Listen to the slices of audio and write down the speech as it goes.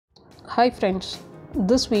Hi friends,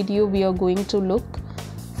 this video we are going to look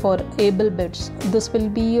for Ablebits. This will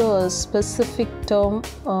be a specific term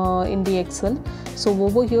in the Excel. So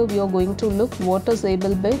over here we are going to look what is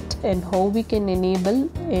Ablebit and how we can enable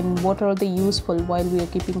and what are the useful while we are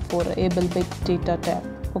keeping for Ablebit data tab.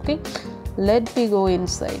 Okay, let me go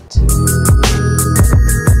inside.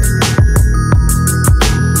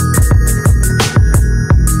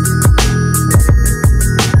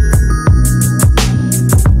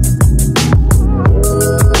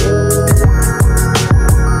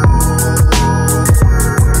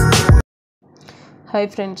 Hi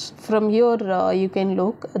friends, from here you can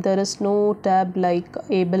look, there is no tab like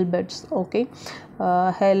Ablebits. Okay,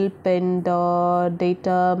 help and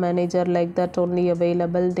data manager like that only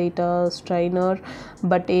available, data strainer,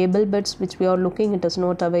 but Ablebits which we are looking, it is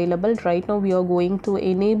not available. Right now we are going to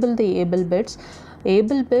enable the Ablebits.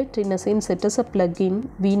 Ablebit, in a sense, it is a plugin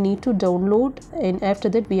we need to download, and after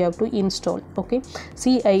that we have to install. Okay,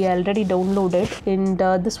 see, I already downloaded, and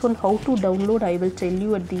this one how to download I will tell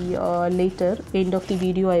you at the later end of the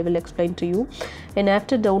video. I will explain to you. And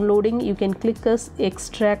after downloading you can click as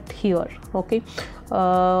extract here. Okay,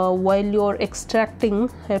 while you're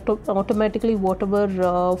extracting, automatically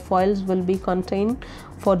whatever files will be contained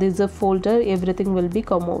for the zip folder, everything will be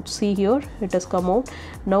come out. See here, it has come out.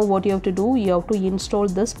 Now what you have to do, you have to install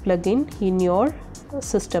this plugin in your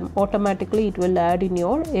system. Automatically it will add in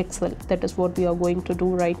your Excel. That is what we are going to do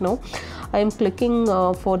right now. I am clicking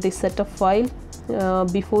for the setup file.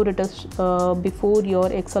 Before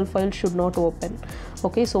your Excel file should not open.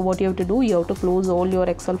 Okay, so what you have to do, you have to close all your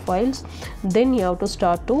Excel files, then you have to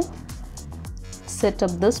start to set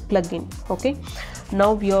up this plugin. Okay,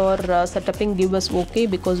 now your setuping give us okay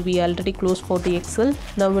because we already closed for the Excel.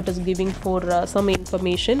 Now it is giving for some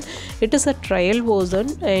information. It is a trial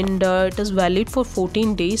version and it is valid for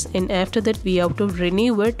 14 days, and after that we have to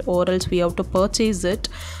renew it or else we have to purchase it.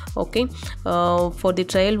 Okay, for the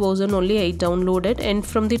trial version only I downloaded, and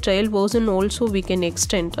from the trial version also we can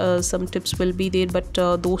extend. Some tips will be there, but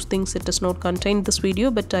those things it is not contained this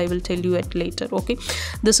video, but I will tell you at later. Okay,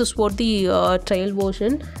 this is what the trial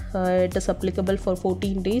version. It is applicable for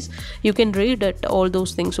 14 days. You can read it, all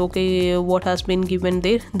those things. Okay, what has been given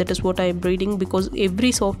there, that is what I am reading, because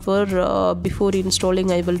every software before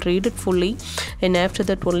installing I will read it fully, and after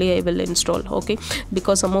that only I will install. Okay,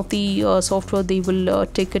 because some of the software they will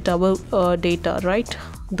take it our data, right?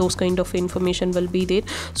 Those kind of information will be there,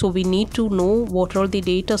 so we need to know what are the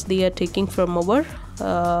data they are taking from our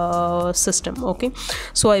system. Okay,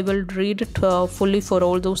 so I will read it fully for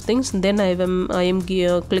all those things. Then I am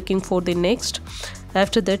clicking for the next.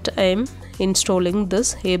 After that I am installing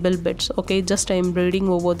this Ablebits. Okay, just I am reading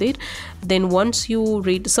over there. Then once you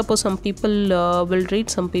read, suppose some people will read,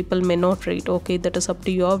 some people may not read. Okay, that is up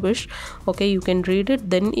to your wish. Okay, you can read it,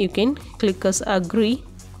 then you can click as agree.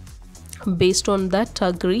 Based on that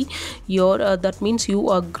agree, your that means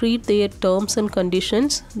you agree their terms and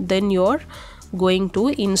conditions, then you're going to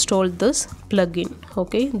install this plugin.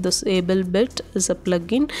 Okay, this Ablebit is a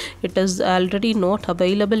plugin. It is already not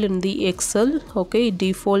available in the Excel. Okay,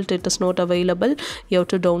 default it is not available. You have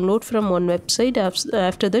to download from one website.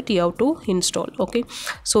 After that you have to install. Okay,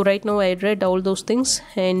 so right now I read all those things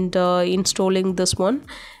and installing this one,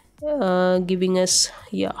 giving us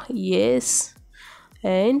yes,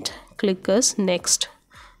 and click as next.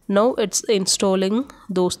 Now it's installing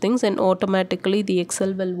those things, and automatically the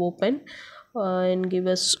Excel will open and give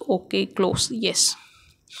us okay, close. Yes,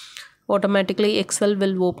 automatically Excel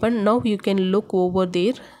will open. Now you can look over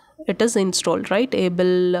there, it is installed, right?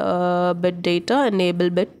 Ablebit data and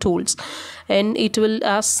Ablebit tools, and it will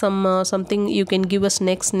ask something. You can give us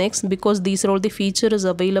next because these are all the features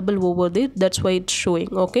available over there, that's why it's showing.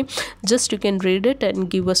 Okay, just you can read it and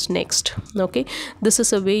give us next. Okay, this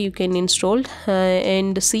is a way you can install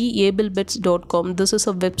and see ablebits.com. this is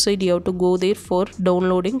a website, you have to go there for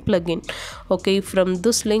downloading plugin. Okay, from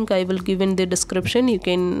this link I will give in the description. You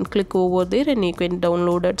can click over there and you can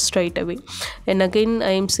download it straight away. And again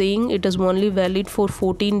I am saying it is only valid for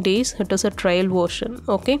 14 days. It is a trial version.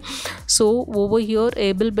 Okay, so over here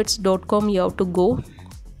ablebits.com you have to go,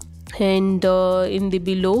 and in the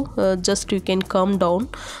below just you can come down.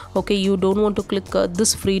 Okay, you don't want to click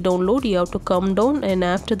this free download, you have to come down, and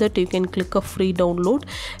after that you can click a free download,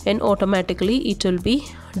 and automatically it will be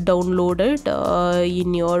downloaded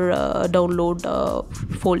in your download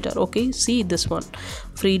folder. Okay, see this one,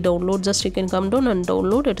 free download, just you can come down and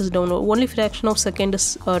download. It is download, only fraction of second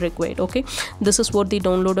is required. Okay, this is what the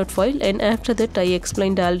downloaded file, and after that I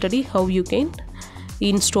explained already how you can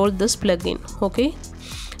install this plugin. Okay,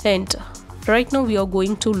 and right now we are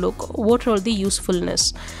going to look what are the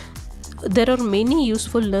usefulness. there are many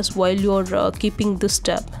usefulness while you're keeping this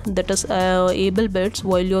tab, that is Ablebits.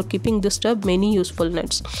 While you're keeping this tab, many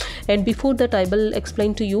usefulness. And before that, I will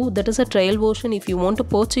explain to you, that is a trial version. If you want to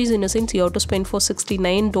purchase, in a sense, you have to spend for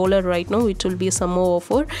 $69 right now. It will be a summer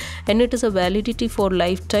offer, and it is a validity for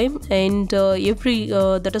lifetime, and every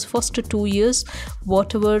that is first 2 years,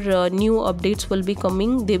 whatever new updates will be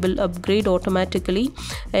coming, they will upgrade automatically,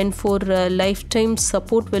 and for lifetime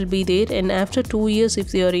support will be there. And after 2 years,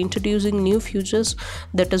 if they are introducing new features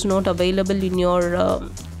that is not available in your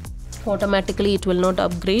automatically it will not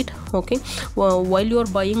upgrade. Okay, while you are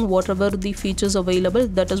buying, whatever the features available,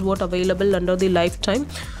 that is what available under the lifetime.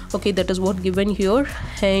 Okay, that is what given here.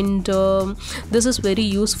 And this is very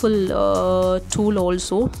useful tool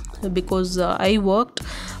also, because I worked,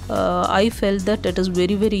 I felt that it is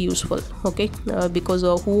very useful. Okay, because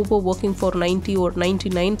who were working for 90 or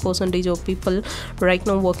 99% of people right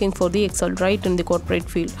now working for the Excel, right, in the corporate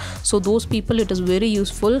field. So those people, it is very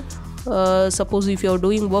useful. Suppose if you are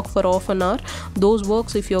doing work for half an hour, those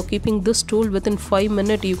works, if you are keeping this tool, within 5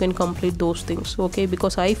 minutes you can complete those things. Okay,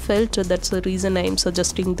 because I felt that's the reason I am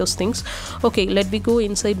suggesting those things. Okay, let me go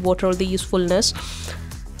inside. What are the usefulness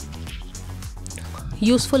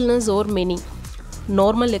or many.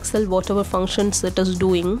 Normal Excel, whatever functions it is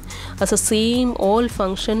doing, as a same all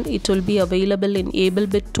function, it will be available in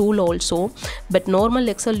Ablebit tool also. But normal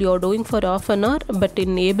Excel you are doing for half an hour, but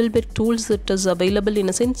in Ablebit tools it is available in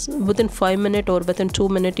a sense within 5 minutes or within 2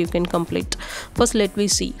 minutes you can complete. First, let me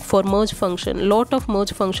see for merge function. Lot of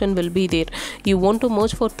merge function will be there. You want to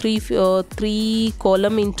merge for three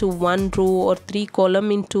column into one row, or 3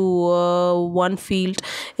 column into one field.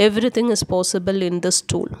 Everything is possible in this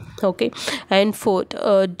tool. Okay, and for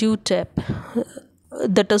due tab,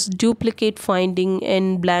 that is duplicate finding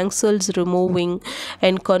and blank cells removing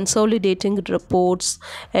and consolidating reports.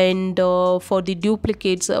 And for the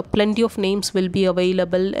duplicates, plenty of names will be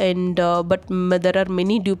available, and but there are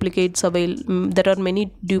many duplicates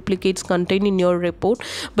contained in your report,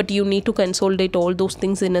 but you need to consolidate all those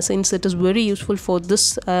things. In a sense, it is very useful for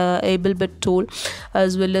this Ablebit tool.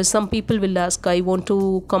 As well as some people will ask, I want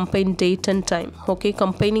to combine date and time. Okay,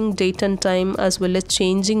 combining date and time, as well as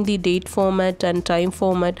changing the date format and time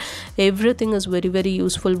format, everything is very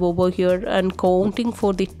useful over here. And counting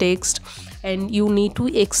for the text, and you need to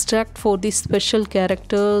extract for the special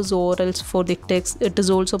characters or else for the text, it is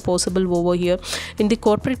also possible over here. In the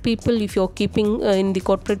corporate people, if you're keeping in the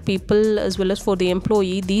corporate people, as well as for the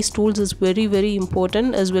employee, these tools is very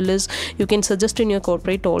important, as well as you can suggest in your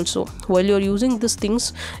corporate also. While you're using these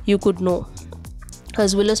things, you could know.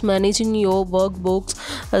 As well as managing your workbooks,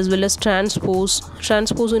 as well as transpose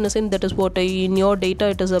in a sense, that is what in your data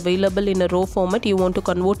it is available in a row format, you want to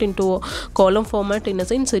convert into a column format. In a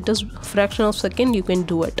sense, it is fraction of second, you can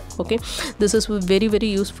do it. Okay, this is a very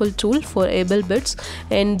useful tool for Ablebits,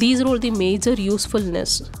 and these are all the major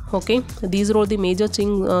usefulness. Okay, these are all the major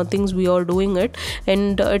things we are doing it,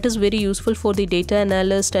 and it is very useful for the data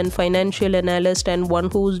analyst and financial analyst, and one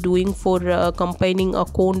who is doing for combining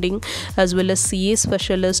accounting, as well as CA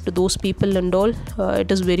specialist, those people and all.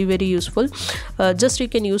 It is very useful. Just you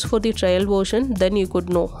can use for the trial version, then you could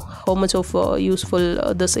know how much of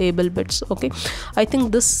useful this Ablebits. Okay, I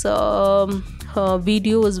think this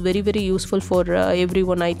video is very useful for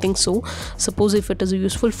everyone. I think so. Suppose if it is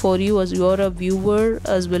useful for you, as you are a viewer,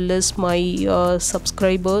 as well as my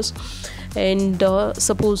subscribers, and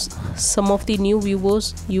suppose some of the new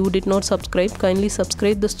viewers, you did not subscribe, kindly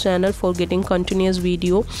subscribe this channel for getting continuous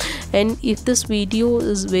video. And if this video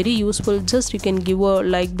is very useful, just you can give a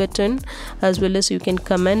like button, as well as you can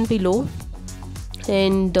comment below,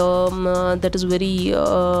 and that is very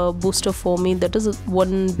booster for me. That is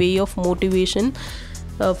one way of motivation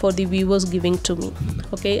for the viewers giving to me.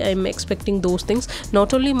 Okay, I'm expecting those things.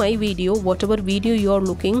 Not only my video, whatever video you are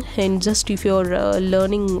looking, and just if you are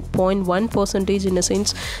learning 0.1% in a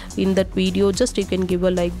sense in that video, just you can give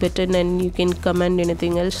a like button, and you can comment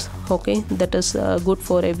anything else. Okay, that is good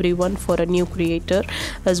for everyone, for a new creator,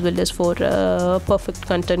 as well as for perfect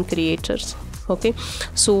content creators. Okay,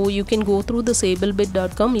 so you can go through this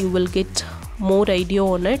ablebit.com, you will get more idea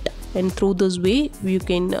on it, and through this way you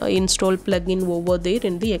can install plugin over there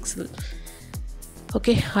in the Excel.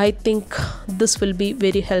 Okay, I think this will be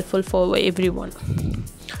very helpful for everyone.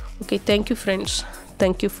 Okay, thank you friends,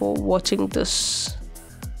 thank you for watching this.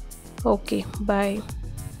 Okay, bye.